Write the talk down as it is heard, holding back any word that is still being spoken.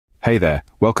Hey there,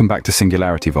 welcome back to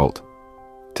Singularity Vault.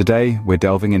 Today, we're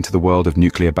delving into the world of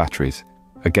nuclear batteries,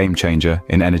 a game changer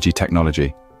in energy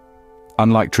technology.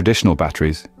 Unlike traditional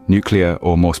batteries, nuclear,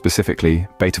 or more specifically,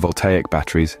 Betavoltaic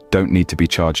batteries don't need to be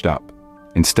charged up.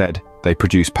 Instead, they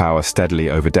produce power steadily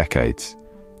over decades,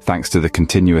 thanks to the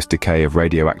continuous decay of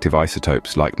radioactive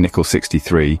isotopes like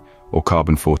nickel-63 or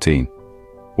carbon-14.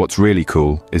 What's really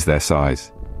cool is their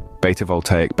size.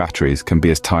 Betavoltaic batteries can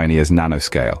be as tiny as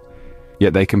nanoscale,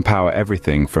 yet they can power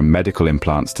everything from medical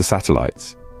implants to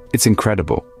satellites. It's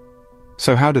incredible.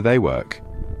 So how do they work?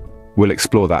 We'll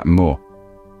explore that more.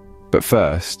 But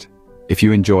first, if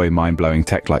you enjoy mind-blowing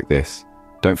tech like this,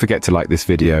 don't forget to like this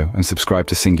video and subscribe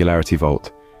to Singularity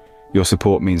Vault. Your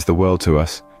support means the world to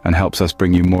us and helps us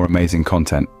bring you more amazing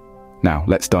content. Now,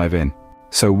 let's dive in.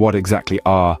 So what exactly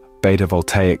are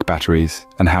Betavoltaic batteries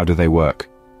and how do they work?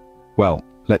 Well,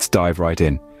 let's dive right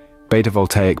in.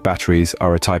 Betavoltaic batteries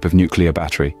are a type of nuclear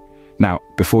battery. Now,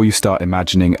 before you start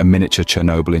imagining a miniature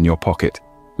Chernobyl in your pocket,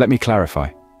 let me clarify.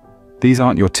 These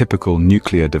aren't your typical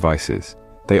nuclear devices.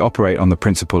 They operate on the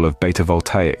principle of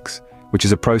betavoltaics, which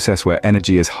is a process where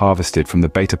energy is harvested from the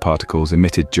beta particles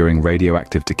emitted during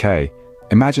radioactive decay.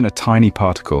 Imagine a tiny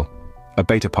particle, a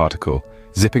beta particle,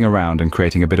 zipping around and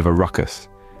creating a bit of a ruckus.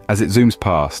 As it zooms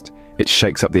past, it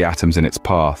shakes up the atoms in its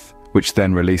path, which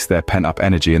then release their pent-up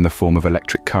energy in the form of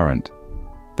electric current.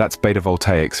 That's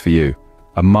betavoltaics for you,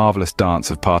 a marvelous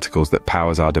dance of particles that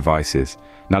powers our devices.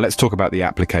 Now let's talk about the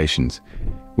applications.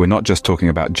 We're not just talking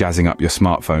about jazzing up your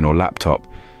smartphone or laptop.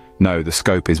 No, the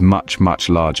scope is much, much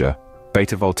larger.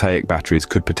 Betavoltaic batteries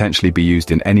could potentially be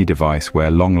used in any device where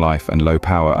long life and low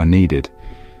power are needed.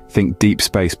 Think deep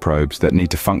space probes that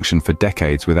need to function for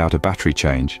decades without a battery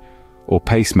change, or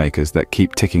pacemakers that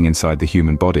keep ticking inside the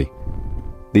human body.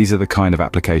 These are the kind of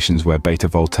applications where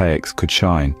betavoltaics could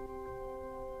shine.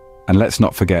 And let's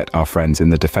not forget our friends in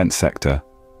the defense sector.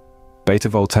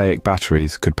 Betavoltaic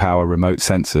batteries could power remote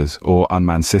sensors or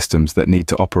unmanned systems that need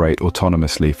to operate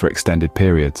autonomously for extended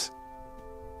periods.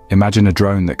 Imagine a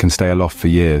drone that can stay aloft for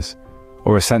years,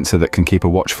 or a sensor that can keep a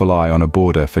watchful eye on a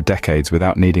border for decades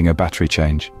without needing a battery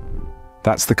change.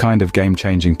 That's the kind of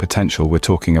game-changing potential we're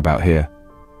talking about here.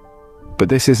 But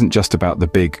this isn't just about the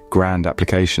big, grand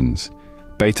applications.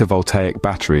 Betavoltaic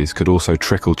batteries could also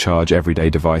trickle charge everyday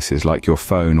devices like your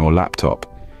phone or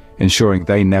laptop, ensuring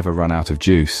they never run out of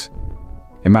juice.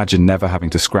 Imagine never having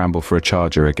to scramble for a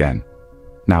charger again.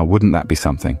 Now, wouldn't that be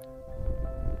something?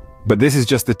 But this is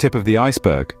just the tip of the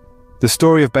iceberg. The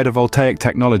story of Betavoltaic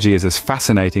technology is as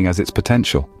fascinating as its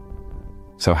potential.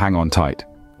 So hang on tight,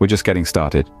 we're just getting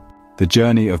started. The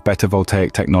journey of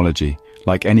Betavoltaic technology,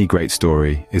 like any great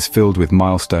story, is filled with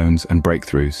milestones and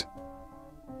breakthroughs.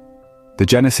 The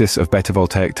genesis of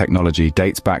Betavoltaic technology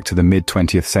dates back to the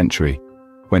mid-20th century,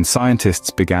 when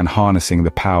scientists began harnessing the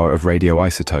power of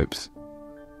radioisotopes.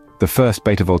 The first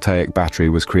Betavoltaic battery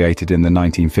was created in the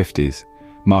 1950s,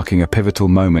 marking a pivotal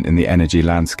moment in the energy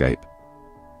landscape.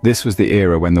 This was the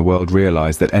era when the world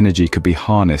realized that energy could be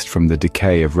harnessed from the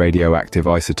decay of radioactive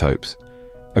isotopes,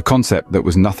 a concept that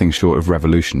was nothing short of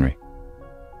revolutionary.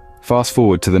 Fast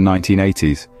forward to the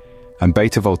 1980s, and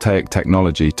Betavoltaic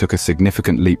technology took a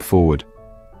significant leap forward.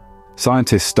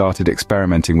 Scientists started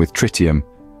experimenting with tritium,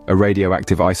 a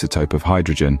radioactive isotope of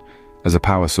hydrogen, as a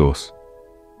power source.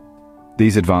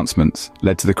 These advancements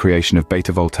led to the creation of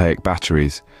Betavoltaic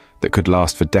batteries that could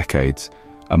last for decades,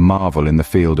 a marvel in the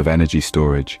field of energy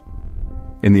storage.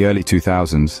 In the early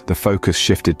 2000s, the focus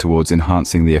shifted towards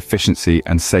enhancing the efficiency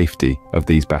and safety of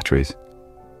these batteries.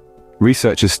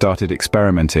 Researchers started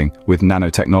experimenting with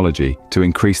nanotechnology to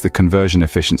increase the conversion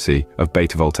efficiency of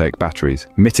Betavoltaic batteries,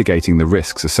 mitigating the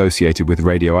risks associated with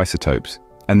radioisotopes.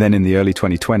 And then in the early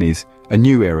 2020s, a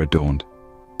new era dawned.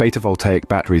 Betavoltaic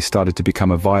batteries started to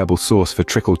become a viable source for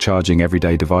trickle charging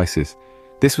everyday devices.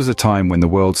 This was a time when the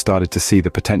world started to see the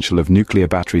potential of nuclear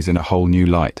batteries in a whole new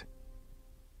light.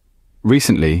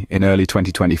 Recently, in early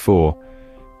 2024,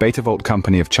 Betavolt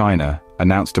Company of China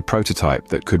announced a prototype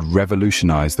that could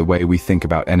revolutionize the way we think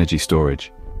about energy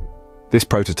storage. This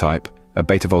prototype, a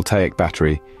Betavoltaic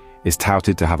battery, is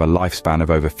touted to have a lifespan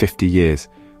of over 50 years,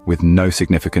 with no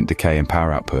significant decay in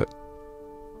power output.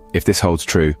 If this holds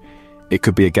true, it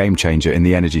could be a game changer in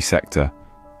the energy sector,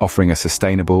 offering a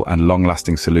sustainable and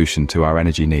long-lasting solution to our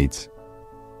energy needs.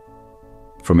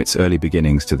 From its early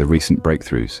beginnings to the recent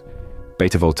breakthroughs,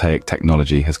 Betavoltaic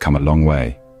technology has come a long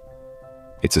way.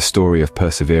 It's a story of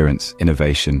perseverance,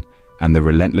 innovation, and the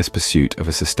relentless pursuit of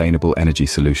a sustainable energy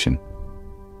solution.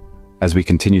 As we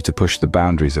continue to push the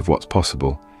boundaries of what's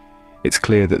possible, it's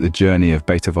clear that the journey of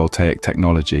Betavoltaic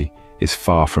technology is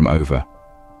far from over.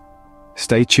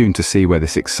 Stay tuned to see where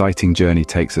this exciting journey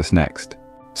takes us next.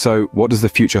 So, what does the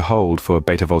future hold for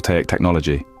Betavoltaic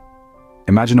technology?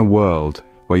 Imagine a world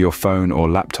where your phone or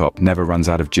laptop never runs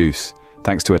out of juice,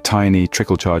 thanks to a tiny,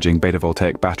 trickle-charging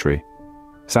Betavoltaic battery.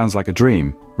 Sounds like a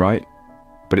dream, right?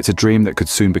 But it's a dream that could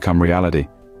soon become reality.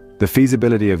 The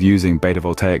feasibility of using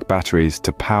Betavoltaic batteries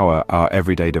to power our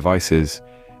everyday devices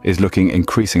is looking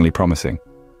increasingly promising.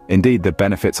 Indeed, the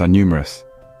benefits are numerous.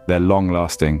 They're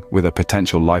long-lasting, with a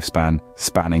potential lifespan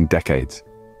spanning decades.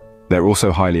 They're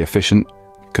also highly efficient,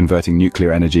 converting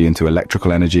nuclear energy into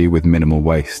electrical energy with minimal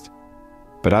waste.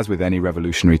 But as with any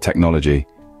revolutionary technology,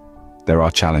 there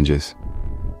are challenges.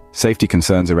 Safety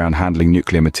concerns around handling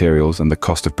nuclear materials and the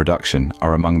cost of production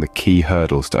are among the key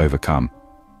hurdles to overcome.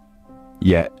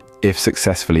 Yet, if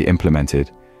successfully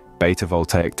implemented,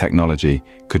 Betavoltaic technology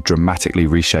could dramatically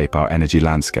reshape our energy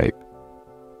landscape.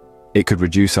 It could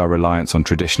reduce our reliance on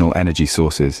traditional energy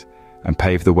sources and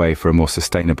pave the way for a more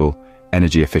sustainable,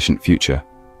 energy-efficient future.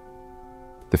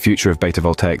 The future of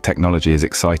Betavoltaic technology is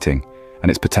exciting, and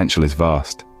its potential is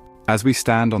vast. As we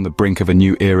stand on the brink of a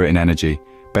new era in energy,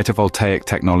 Betavoltaic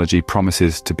technology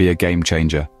promises to be a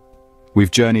game-changer.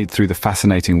 We've journeyed through the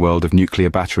fascinating world of nuclear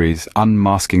batteries,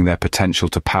 unmasking their potential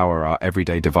to power our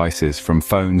everyday devices from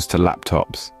phones to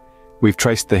laptops. We've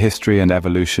traced the history and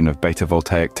evolution of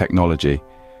Betavoltaic technology,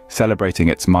 celebrating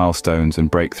its milestones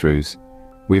and breakthroughs.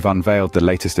 We've unveiled the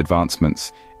latest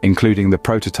advancements, including the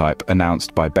prototype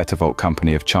announced by Betavolt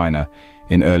Company of China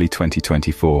in early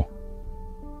 2024.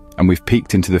 And we've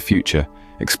peeked into the future,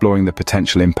 exploring the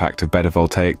potential impact of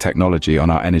Betavoltaic technology on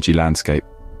our energy landscape.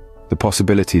 The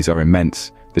possibilities are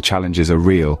immense, the challenges are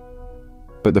real,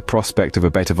 but the prospect of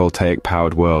a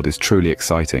Betavoltaic-powered world is truly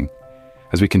exciting.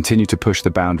 As we continue to push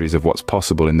the boundaries of what's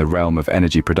possible in the realm of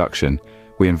energy production,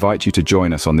 we invite you to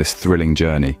join us on this thrilling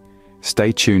journey.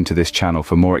 Stay tuned to this channel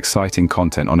for more exciting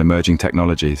content on emerging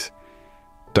technologies.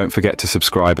 Don't forget to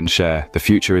subscribe and share. The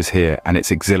future is here, and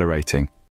it's exhilarating.